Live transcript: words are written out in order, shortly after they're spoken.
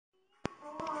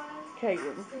Caitlin.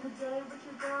 Spend a day with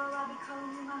your girl, I'll be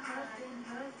calling you my husband.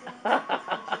 I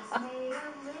just made a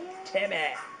list.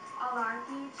 Timmy. All our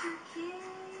future kids'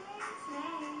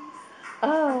 names.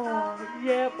 Oh,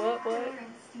 yeah, what?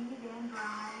 Clarence, Steve, and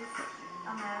Bryce.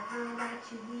 I'll never let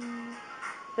you leave.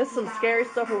 This is some scary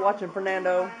stuff we're watching,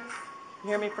 Fernando. You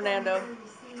hear me, Fernando?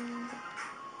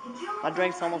 My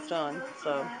drink's almost done,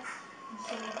 so.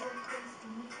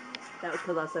 That was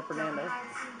because I said Fernando.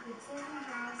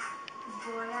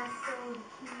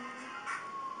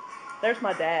 There's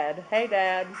my dad. Hey,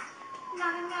 Dad.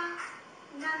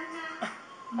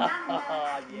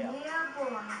 Yeah.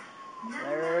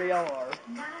 There you are.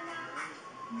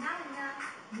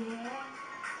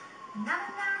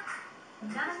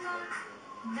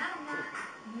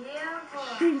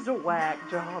 She's a whack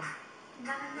job.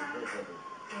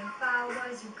 If I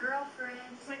was your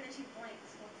girlfriend. Wait, then she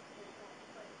blinks.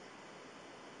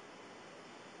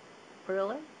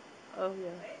 Really? Oh, yeah.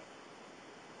 Wait.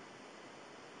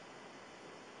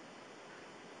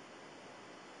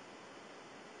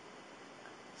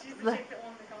 She's the chick that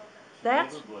won the contest.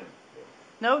 That's... Never blinked.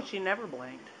 No, she never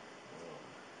blinked.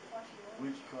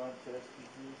 Which contest is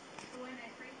this? To win a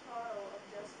free bottle of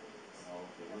Justin's. Oh,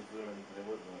 okay. Was there any, there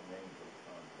wasn't a name for the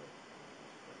contest.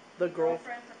 The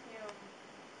girlfriend perfume.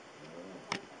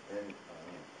 Oh. And,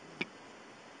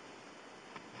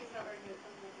 He's not very good at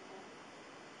coming up with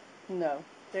that. No.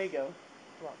 There you go.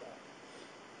 How about that?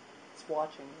 It's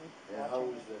watching me. and how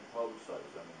was that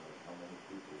publicized? I mean, like, how many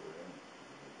people were in it?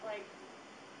 Like,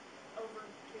 over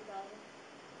 2,000.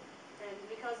 And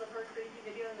because of her creepy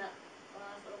video and that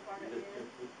last little part at the end,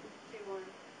 she won.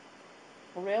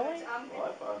 Really?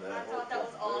 Well, I found that I thought that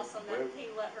was awesome very, that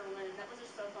he let her win. That was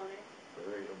just so funny.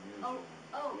 very amusing video.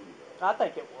 I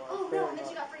think it was. Oh, no, and then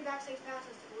she got free backstage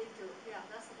passes to Believe Tour. Yeah,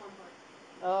 that's the fun part.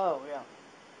 Oh, yeah.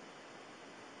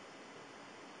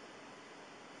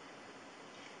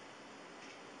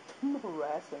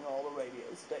 Harassing all the radio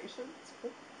stations.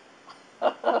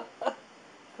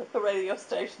 The radio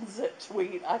stations that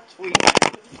tweet, I tweet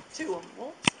to them.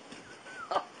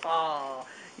 Oh,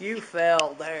 you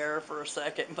fell there for a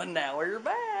second, but now you're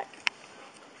back.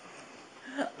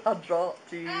 I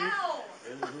dropped you. Ow!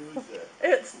 Who's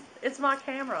that? It's my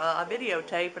camera. I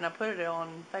videotape and I put it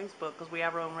on Facebook because we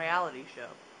have our own reality show.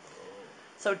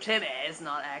 So Timmy is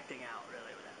not acting out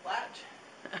really with that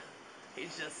much.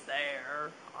 He's just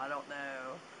there. I don't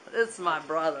know. This is my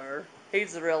brother.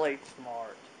 He's really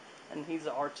smart. And he's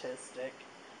artistic.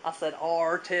 I said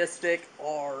artistic.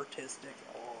 I'm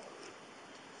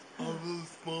really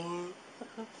smart.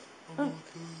 I'm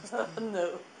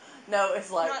autistic. No,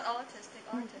 it's like... Not autistic,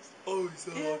 artistic. Oh, he's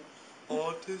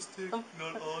autistic,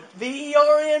 not autistic.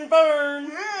 V-E-R-N,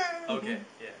 burn. Okay,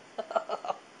 yeah.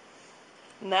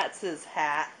 And that's his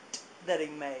hat that he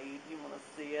made. You want to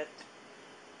see it?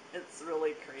 It's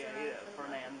really creative,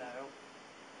 Fernando.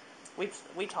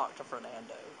 We talked to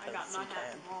Fernando. I got my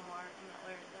hat from Walmart. I'm not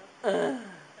wearing it though.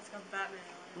 That's got Batman on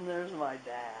it. And there's my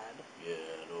dad. Yeah,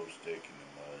 no steak in the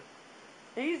mud.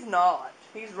 He's not.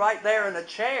 He's right there in a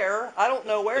chair. I don't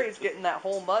know where he's getting that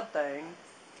whole mud thing.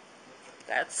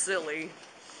 That's silly.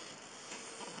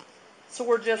 So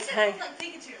we're just hanging. It looks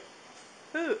like Pikachu.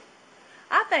 Who?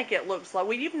 I think it looks like.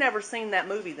 Well, you've never seen that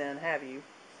movie, then, have you?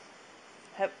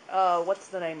 What's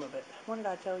the name of it? What did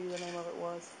I tell you the name of it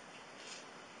was?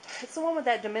 It's the one with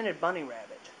that demented bunny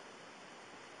rabbit.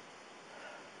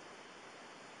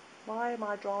 Why am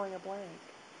I drawing a blank?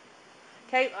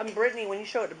 Kate, Brittany. When you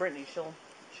show it to Brittany, she'll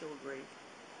agree.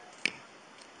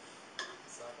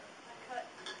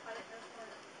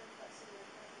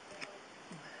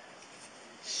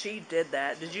 She did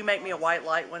that. Did you make me a white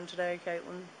light one today,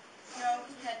 Caitlin? No,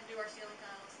 because we had to do our ceiling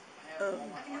tiles. I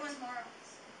can do one tomorrow.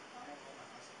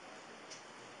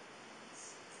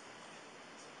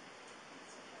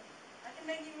 I can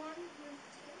make you one with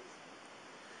space.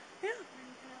 Yeah.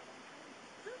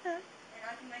 Okay. And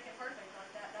I can make it perfect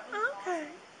like that. That was okay.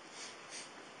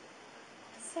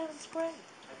 Awesome. Sounds great.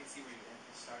 I can see where you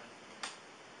started.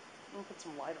 We'll put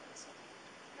some light on this.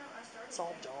 No, I started. It's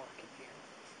all dark in here.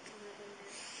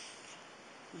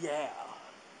 Yeah.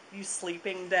 You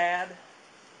sleeping, Dad?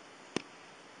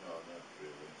 No, not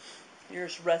really. You're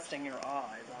just resting your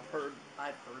eyes. I've heard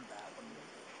that one.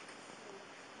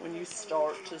 When you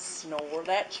start to snore,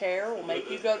 that chair will make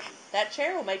you go. That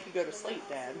chair will make you go to sleep,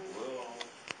 Dad.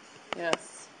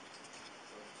 Yes.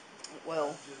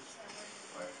 Well.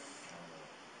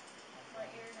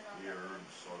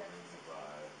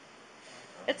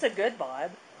 It's a good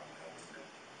vibe.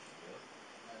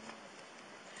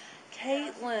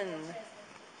 Caitlin,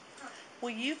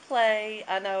 will you play?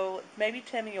 I know maybe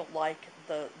Timmy will like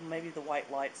the white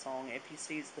light song if he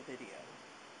sees the video.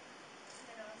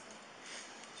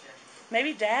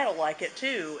 Maybe Dad will like it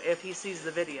too if he sees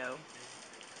the video.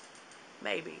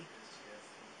 Maybe.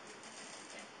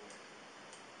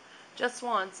 Just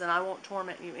once, and I won't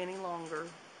torment you any longer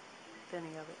with any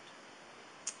of it.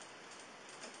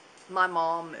 My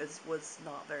mom was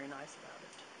not very nice about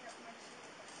it. Yeah, my shoes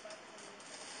look like spikes on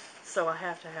the So I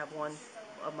have to have one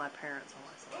of my parents on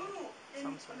my side. Ooh, in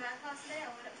Some sort. math class today, I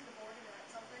went up to the board to write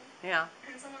something, Yeah.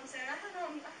 and someone said,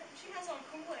 she has on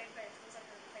Kool-Aid pants. It was like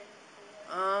her favorite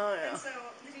Kool-Aid. Oh, And yeah. so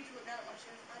the teacher looked down at my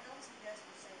shoes. I don't suggest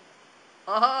you say that.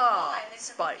 Ah, Why? And they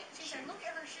said, spike. she said, look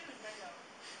at her shoes. And I go,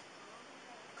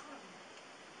 oh, caramel.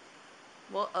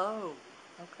 Well, oh,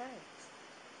 okay.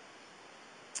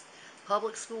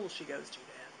 Public school she goes to,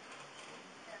 Dad.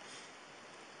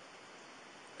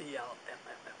 Yeah. Yeah. And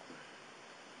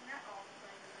that awful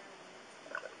thing that they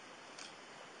don't want.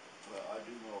 Well, I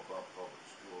do know about public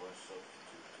school, that's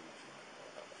substitute teaching in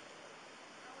public school,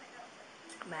 Oh, wait, that was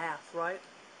like Math, right?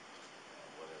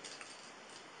 whatever.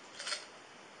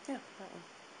 Yeah, that one.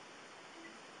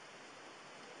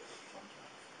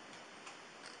 Sometimes.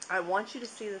 I want you to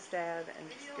see this, Dad, and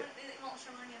just video, go. it won't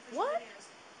show any official What? videos.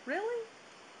 Really?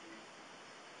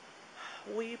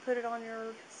 Will you put it on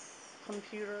your Yes.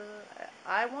 computer?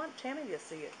 I want Tammy to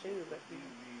see it too, but What do you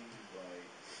mean by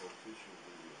official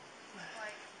video?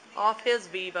 Like, off his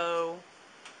Vivo.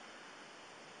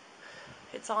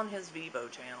 It's on his Vivo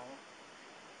channel.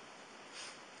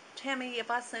 Tammy, if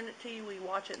I send it to you, will you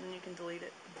watch it and then you can delete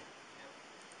it?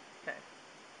 Okay.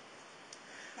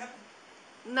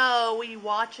 No, will you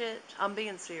watch it? I'm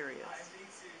being serious. I'm being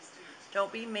serious too.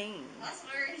 Don't be mean. I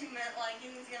swear he meant like he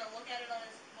was gonna look at it on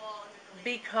his wall and then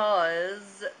delete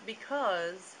it.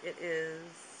 Because it is.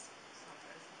 It's not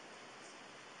bad, it's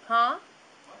not bad. Huh?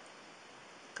 What?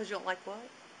 Because you don't like what?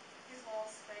 His wall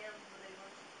spammed with a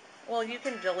bunch of. Well, you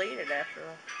can delete it after.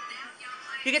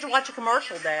 You get to watch a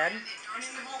commercial, Dad. And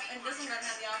then the whole, and this one doesn't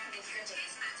have the option to skip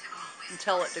it. And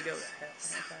tell it to go to hell.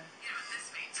 Okay.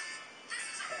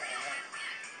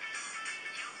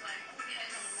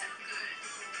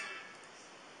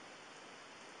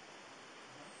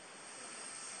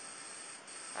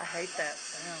 I hate that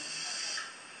sound.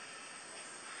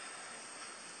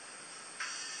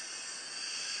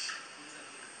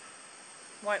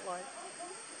 White light.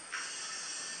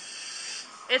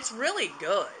 It's really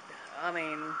good. I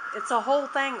mean, it's a whole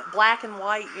thing, black and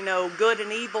white, you know, good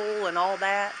and evil and all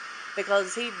that,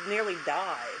 because he nearly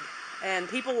died. And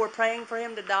people were praying for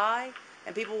him to die,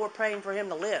 and people were praying for him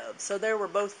to live. So there were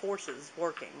both forces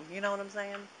working. You know what I'm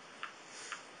saying?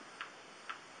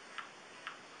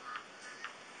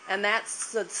 And that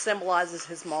symbolizes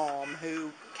his mom,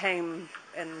 who came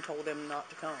and told him not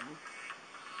to come.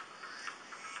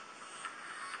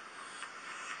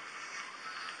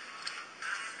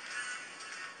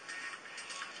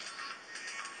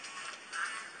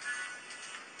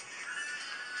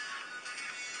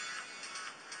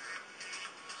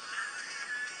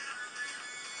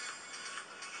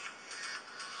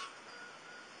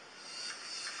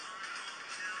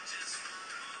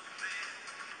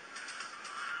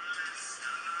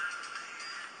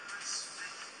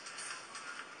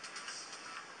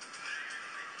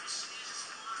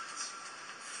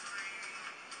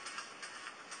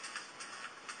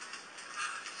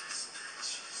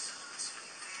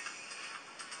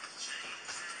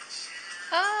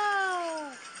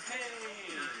 Oh! Hey!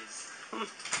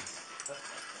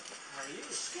 How are you?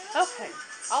 Okay.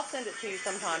 I'll send it to you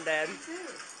sometime, Dad.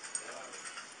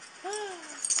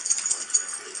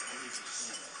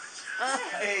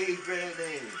 Hey,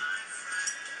 Granny.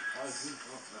 How's you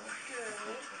doing?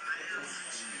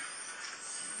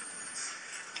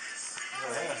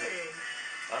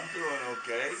 I'm doing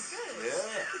okay. Yeah.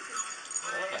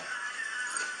 Yeah.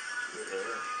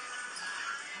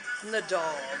 And the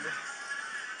dog.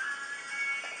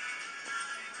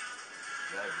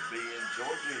 Glad to be in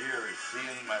Georgia here,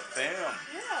 seeing my fam.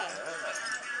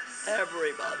 Yeah.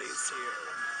 Everybody's here.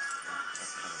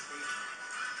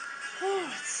 Oh,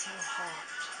 it's so hot.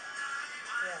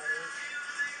 Yeah, it is.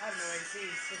 I have no AC.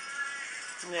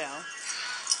 Yeah.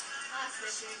 Hi,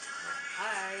 Sissy.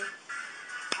 Hi.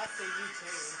 I say you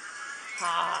too.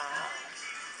 Hot.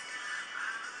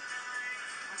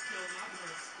 I killed my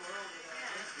little squirrel with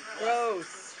that.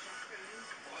 Gross.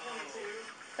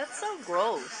 22. That's so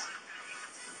gross.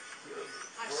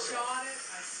 I shot it,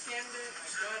 I skinned it, I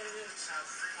gutted it,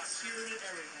 I seared it,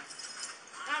 everything.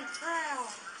 I'm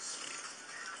proud.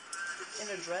 In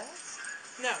a dress?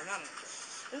 No, not in a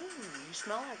dress. Ooh, you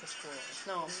smell like a squirrel.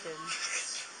 No, I'm kidding.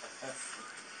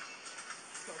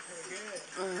 Felt pretty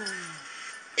good.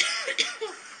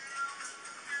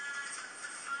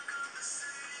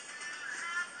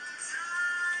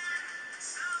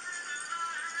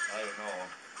 don't know.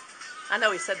 I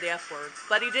know he said the F word,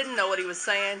 but he didn't know what he was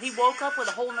saying. He woke up with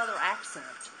a whole nother accent.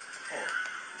 Oh,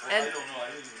 well, And- I don't know.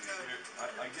 I didn't even hear.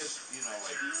 I guess, you know,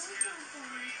 like,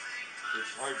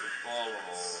 it's hard to follow.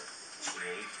 There's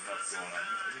enough going on.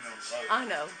 You know, I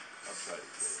know. I'll try to get it.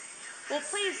 Well,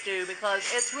 please do, because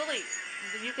it's really,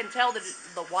 you can tell that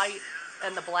the white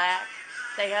and the black,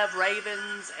 they have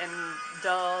ravens and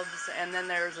doves, and then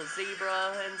there's a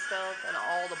zebra and stuff, and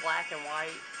all the black and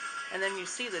white. And then you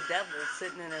see the devil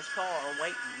sitting in his car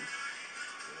waiting.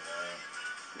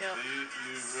 Yeah. Yep.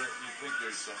 So you think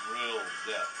there's some real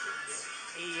depth in this?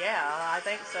 Yeah, I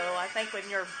think so. I think when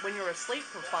you're asleep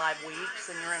for 5 weeks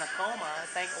and you're in a coma, I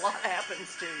think a lot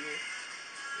happens to you.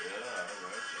 Yeah,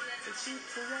 right. It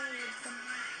shoots away from me.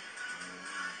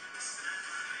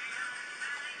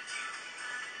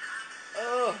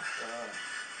 Oh,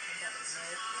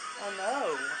 I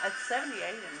know. It's 78 in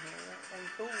here and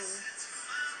cool.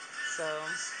 So,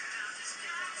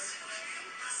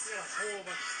 We got a whole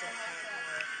bunch of stuff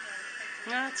happening.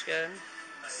 that's good. A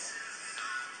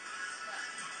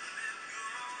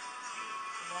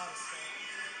lot of stuff.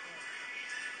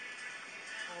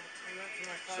 We went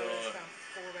through my So, closet, found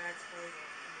 4 bags full of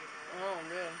Oh,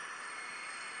 good.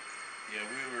 yeah,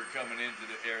 we were coming into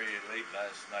the area late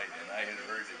last night, and I had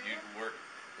heard that you'd work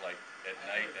like at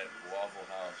night at Waffle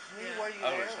House. You, were you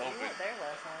I there? was You hoping- weren't there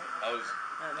last night. I was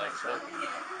I think so. hoping.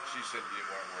 She said you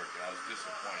weren't working. I was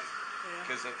disappointed Yeah.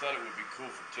 because I thought it would be cool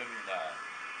for Timmy and I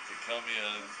to come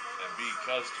in and be your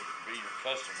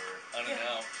customer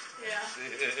unannounced. Yeah.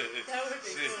 That would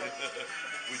be cool.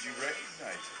 Would you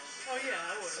recognize us? Oh yeah,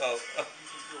 I would. Oh.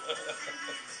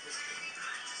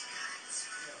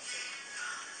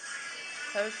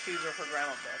 Those shoes are for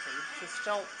Grandma Becky. Just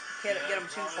don't get them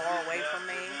too far away from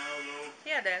me.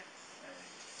 Yeah, Dad.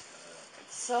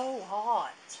 It's so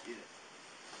hot.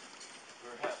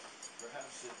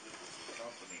 Perhaps it was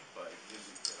accompanied by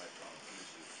music that I found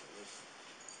easier to listen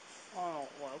to. Oh,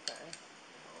 well, okay.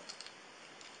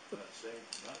 You know,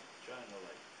 not trying to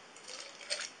like.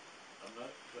 I'm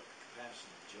not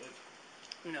passing judgment.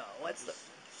 No, I'm it's just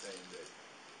saying that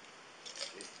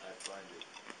I find it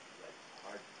like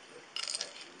hard to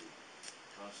actually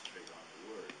concentrate on the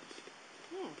words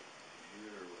and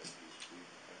hear when he's being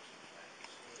exercised.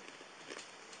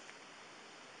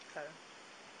 okay.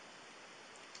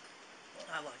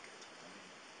 I like it.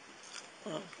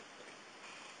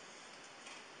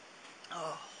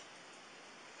 Oh, I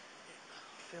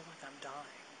feel like I'm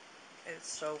dying. It's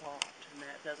so hot, and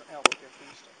that doesn't help with your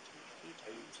ketones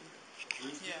either.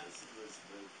 Truth Yeah. is,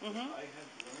 Elizabeth, Mhm. I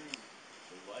have learned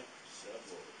to like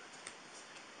several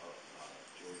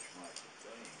George Michael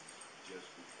things just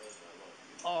because I love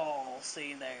you. Oh,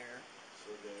 see there. So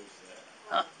there's that.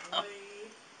 Oh, boy.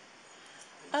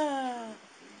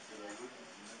 Things that I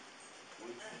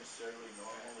wouldn't necessarily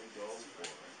normally go for.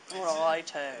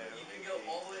 Righto. You can go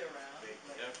all the way around. Make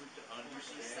the effort to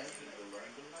understand and to learn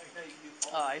to like No, it. you can do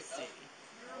all I the way see. up. You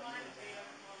reminded me of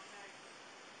Mom Peggy.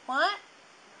 What?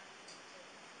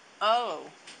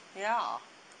 Oh, yeah.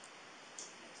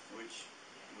 Which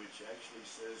actually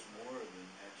says more than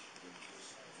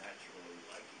just naturally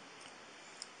liking it.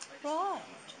 Right. Ah.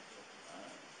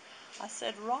 I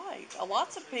said right.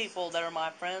 Lots of people that are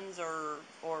my friends or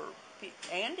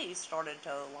Andy started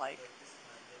to like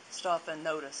stuff and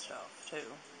notice stuff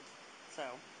too. So.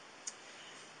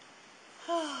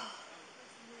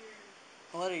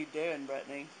 What are you doing,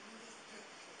 Brittany?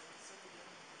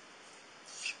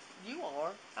 You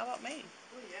are. How about me?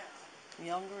 Well, yeah.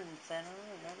 Younger and thinner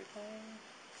and everything.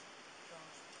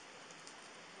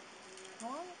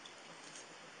 What?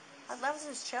 That was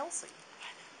just Chelsea.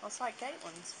 That's like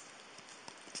Caitlin's.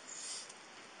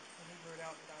 When he grew it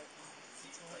out and got it long,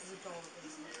 we call it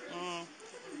this.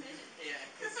 Yeah,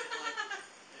 because it like.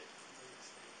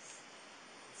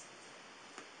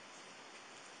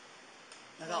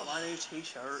 I got my new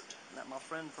t-shirt that my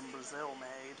friend from Brazil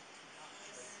made.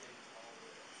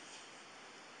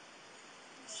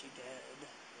 She did.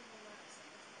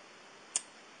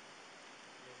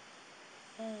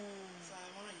 So I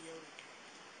want a Yoda cake.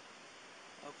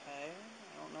 Okay.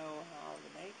 I don't know how to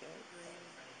make it.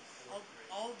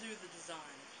 I'll do the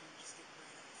design if you just get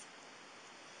green icing.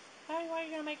 Hey, why are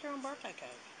you gonna make your own birthday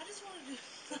cake? I just want to do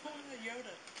I want a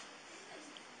Yoda.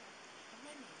 I've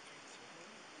made my own cakes before.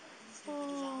 I can just do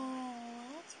the design. Oh,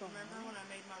 that's right. Remember when I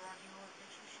made my Rocky Horror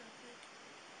Picture Show cake?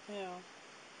 Yeah.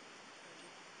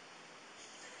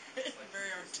 I did.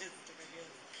 Very artistic, I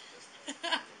guess. You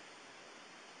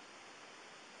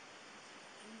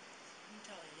can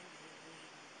tell Andy if he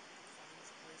finds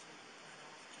a place where you can print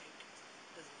off cake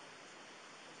designs.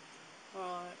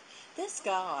 Right. This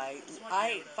guy,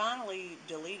 I finally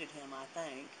deleted him, I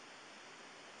think.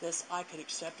 This, I could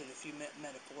accept it if you meant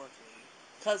metaphorically.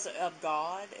 Because of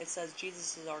God, it says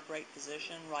Jesus is our great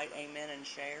physician, write amen and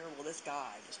share. Well, this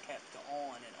guy just kept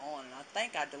on, and I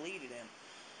think I deleted him.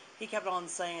 He kept on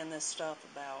saying this stuff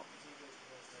about,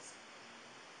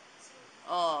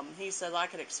 he says, I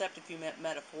could accept if you meant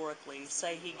metaphorically.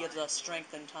 Say he gives us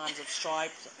strength in times of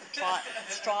strife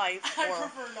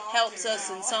or helps us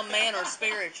in some manner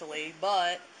spiritually,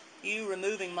 but you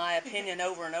removing my opinion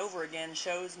over and over again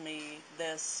shows me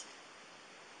this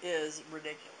is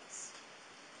ridiculous.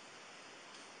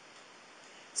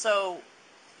 So,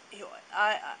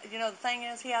 the thing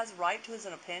is, he has a right to his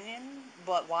opinion,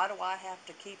 but why do I have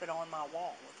to keep it on my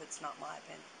wall if it's not my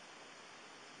opinion?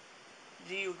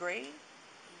 Do you agree?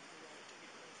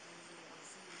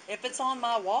 If it's on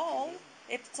my wall,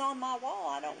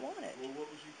 I don't want it. Well, what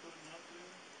was he putting up there?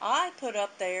 I put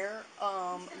up there,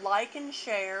 like and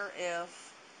share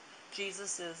if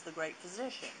Jesus is the great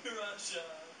physician.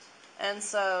 And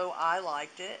so I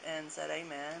liked it and said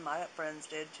amen. My friends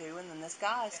did too, and then this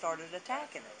guy started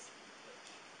attacking it.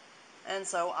 And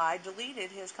so I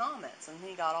deleted his comments, and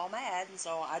he got all mad, and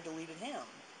so I deleted him.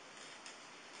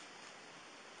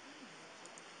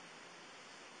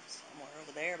 Somewhere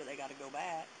over there, but they got to go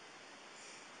back.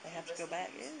 They have to go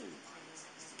back. Ew.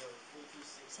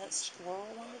 Is that squirrel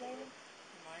under there?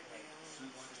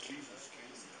 Since Jesus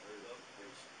came to earth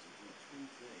to do three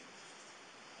things,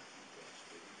 he brought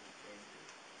spitting. He came to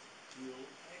heal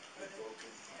the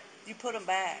brokenhearted. You put them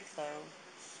back, though.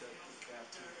 Set the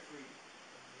captive free.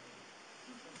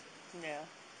 Yeah.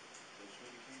 That's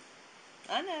what he came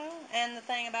for. I know. And the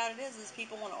thing about it is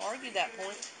people want to argue that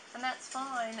point, and that's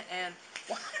fine. And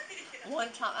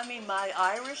one time, my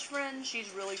Irish friend,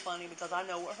 she's really funny because I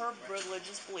know what her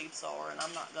religious beliefs are, and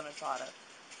I'm not going to try to,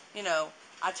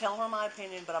 I tell her my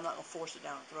opinion, but I'm not going to force it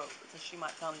down her throat because she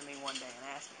might come to me one day and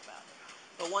ask me about it.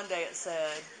 But one day it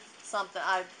said something,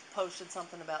 I posted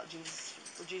something about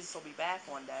Jesus will be back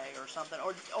one day or something,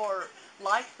 or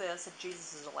like this if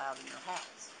Jesus is allowed in your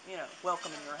house,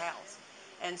 welcome in your house.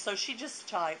 And so she just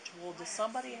typed, well, does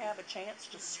somebody have a chance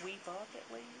to sweep up at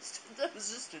least? That was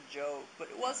just a joke, but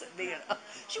it wasn't being,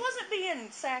 she wasn't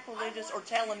being sacrilegious or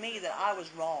telling me that I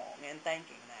was wrong in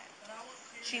thinking that.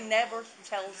 She never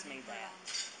tells me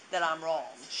that I'm wrong.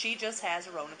 She just has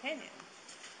her own opinion.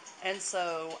 And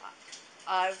so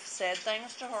I've said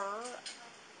things to her,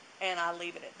 and I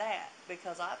leave it at that,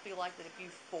 because I feel like that if you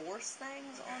force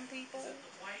things on people,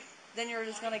 then you're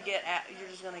just going to get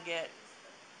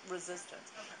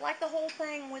resistance. Like the whole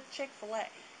thing with Chick-fil-A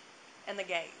and the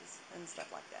gays and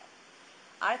stuff like that.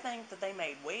 I think that they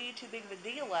made way too big of a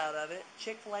deal out of it.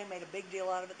 Chick-fil-A made a big deal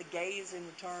out of it. The gays in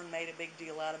return made a big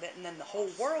deal out of it. And then the whole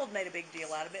world made a big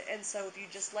deal out of it. And so if you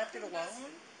just left it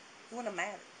alone, it wouldn't have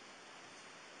mattered.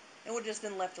 It would have just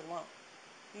been left alone.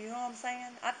 You know what I'm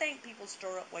saying? I think people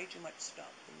stir up way too much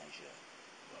stuff than they should.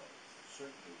 Well,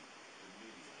 certainly the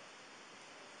media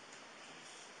is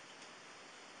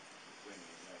the thing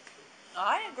in that case.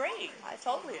 I agree. I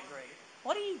totally agree.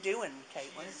 What are you doing,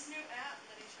 Caitlin? This new app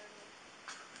that he showed me.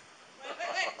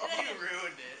 Wait. You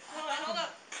ruined it. Hold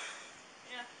up.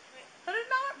 Yeah, wait. I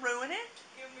did not ruin it.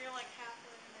 You're like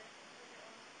halfway in it. Look at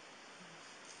one.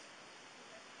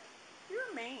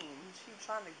 You're mean. She was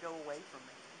trying to go away from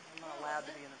me. I'm not allowed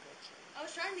to be in the picture. I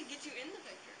was trying to get you in the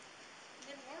picture.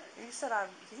 It didn't work. He said I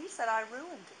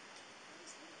ruined it.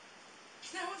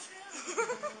 That was him.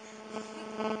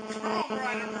 Crawl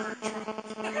right under her trunk.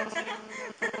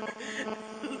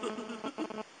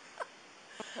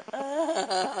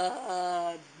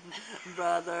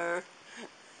 Brother.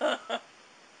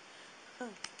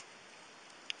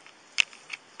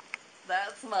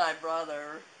 That's my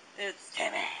brother. It's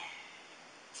Timmy.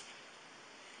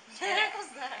 What was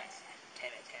that?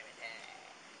 Timmy.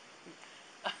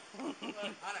 I'm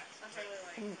totally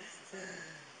like, what's that?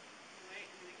 Wait,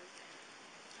 and then it goes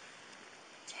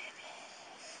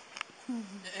down.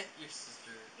 Your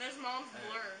sister. There's mom's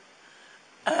blur.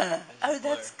 Oh,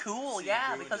 that's cool. So you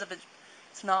Yeah, ruined because it. if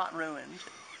it's not ruined.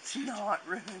 It's not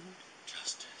ruined.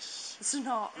 Justice. It's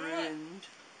not ruined.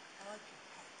 I like your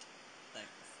hat. Thanks.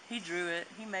 He drew it.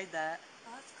 He made that.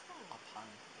 Oh, that's cool. I'll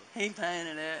paint it. He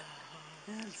painted it.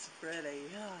 It's pretty.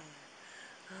 Oh,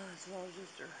 it's well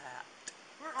just her hat.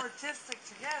 We're artistic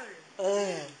together.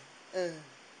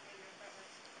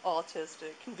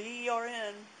 Autistic.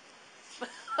 VRN.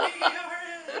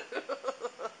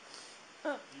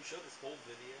 You showed this whole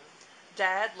video?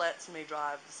 Dad lets me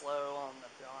drive slow on the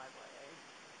driveway.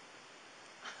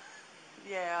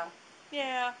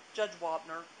 Yeah. Judge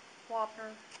Wapner.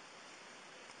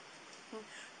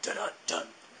 Dun-dun-dun.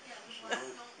 So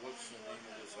what's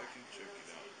I can check it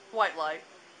out. White light.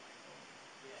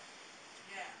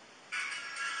 Yeah.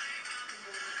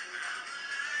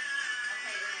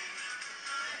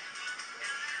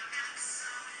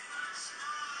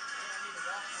 I need to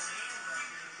wash my hands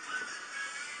after this.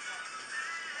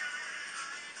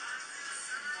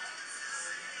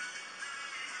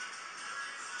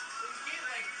 Well, you can't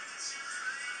like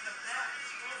that.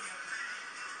 Scroll, you have to.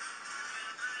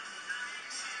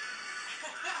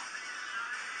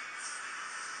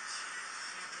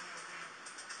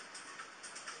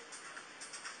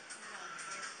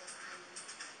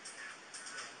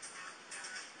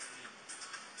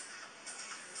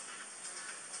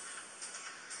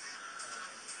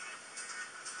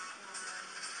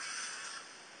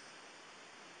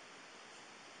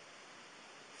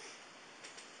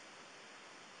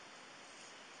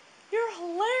 You're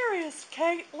hilarious,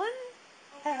 Caitlin.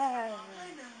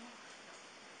 I know.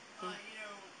 You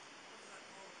know, what is that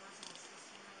called? A personal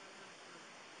assistant or whatever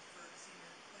for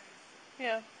senior place.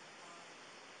 Yeah.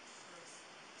 For us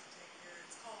to take care.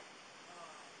 It's called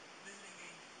visiting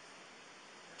angels.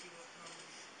 They're people that come and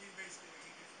do basically what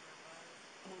you do for Grandma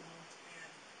Gladys.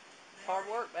 And they Hard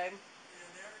already, work, babe. Yeah,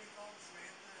 they already called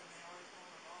Samantha and they already called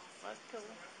my boss. That's cool.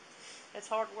 For references. It's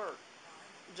hard work. No, I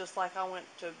know. Just like I went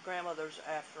to grandmother's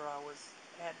after I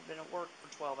had been at work for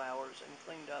 12 hours and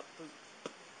cleaned up poop.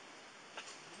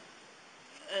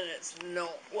 And it's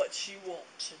not what you want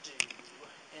to do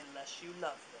unless you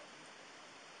love them.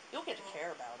 You'll get to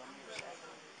care about them yourself.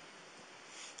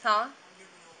 Huh? I'm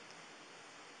good with older people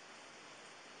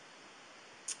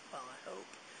because Well, I hope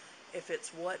if it's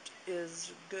what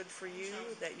is good for you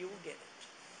that you will get it.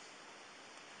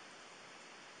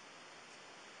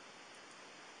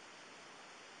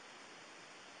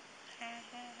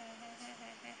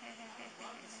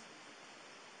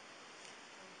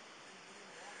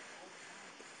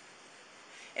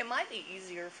 It might be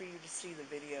easier for you to see the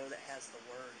video that has the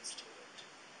words to it.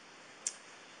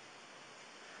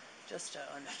 Just to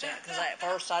understand, because at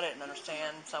first I didn't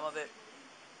understand some of it.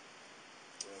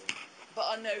 But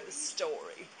I know the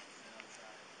story.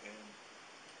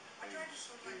 I tried to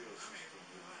swim like a mermaid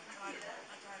one time.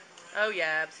 I tried it right. Oh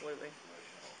yeah, absolutely.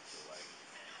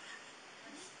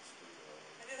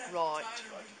 I did have Right. time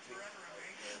to be forever of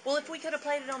ankle. Well, if we could have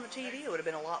played it on the TV, it would have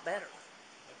been a lot better.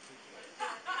 I think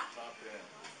top end.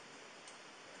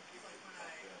 It's like when I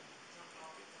jumped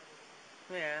off the tugboat.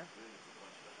 Yeah. There's a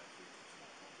bunch of high frequency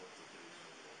pump up the bass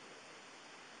a little bit.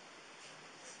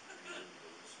 And be able to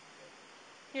listen better.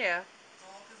 Yeah. It's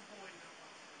all because of Boyd and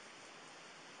podcast.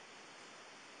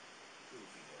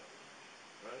 Goofy that way.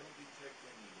 But I don't detect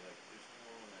any, like, there's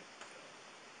no, like,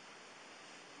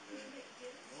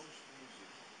 most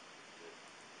music that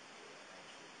I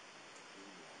actually do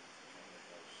like kind of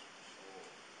has soul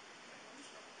kind of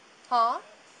stuff. Huh?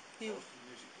 You. Most of the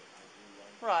music that I do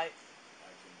like, Right.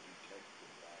 I can detect the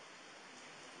black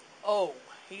influence. Oh,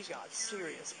 he's got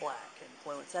serious black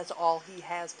influence. That's all he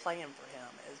has playing for him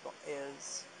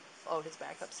is his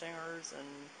backup singers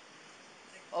and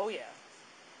oh yeah.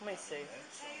 Let me see.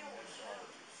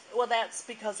 Well, that's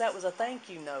because that was a thank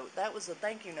you note. That was a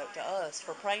thank you note to us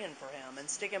for praying for him and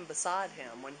sticking beside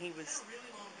him when he was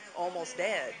almost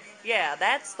dead. Yeah,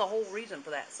 that's the whole reason for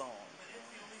that song.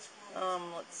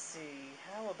 Let's see.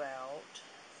 How about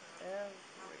everything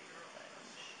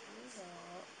she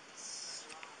wants?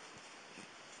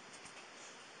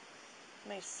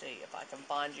 Let me see if I can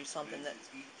find you something that's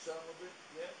Did you eat some of it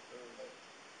yet, or?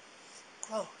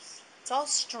 gross. It's all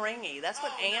stringy. That's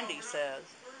what Andy says.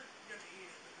 We're gonna eat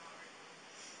it, but not right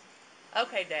now.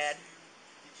 Okay, Dad.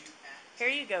 Did you pack? Here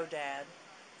you go, Dad.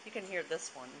 You can hear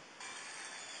this one.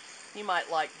 You might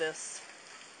like this.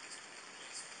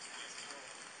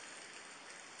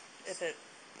 If it...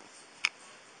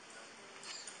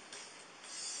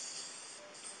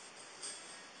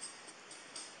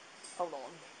 Hold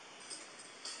on.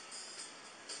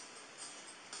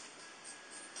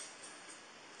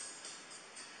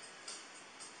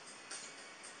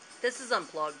 This is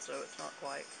unplugged, so it's not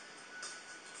quite.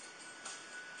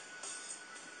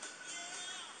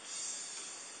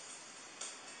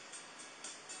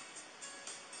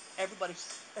 Everybody.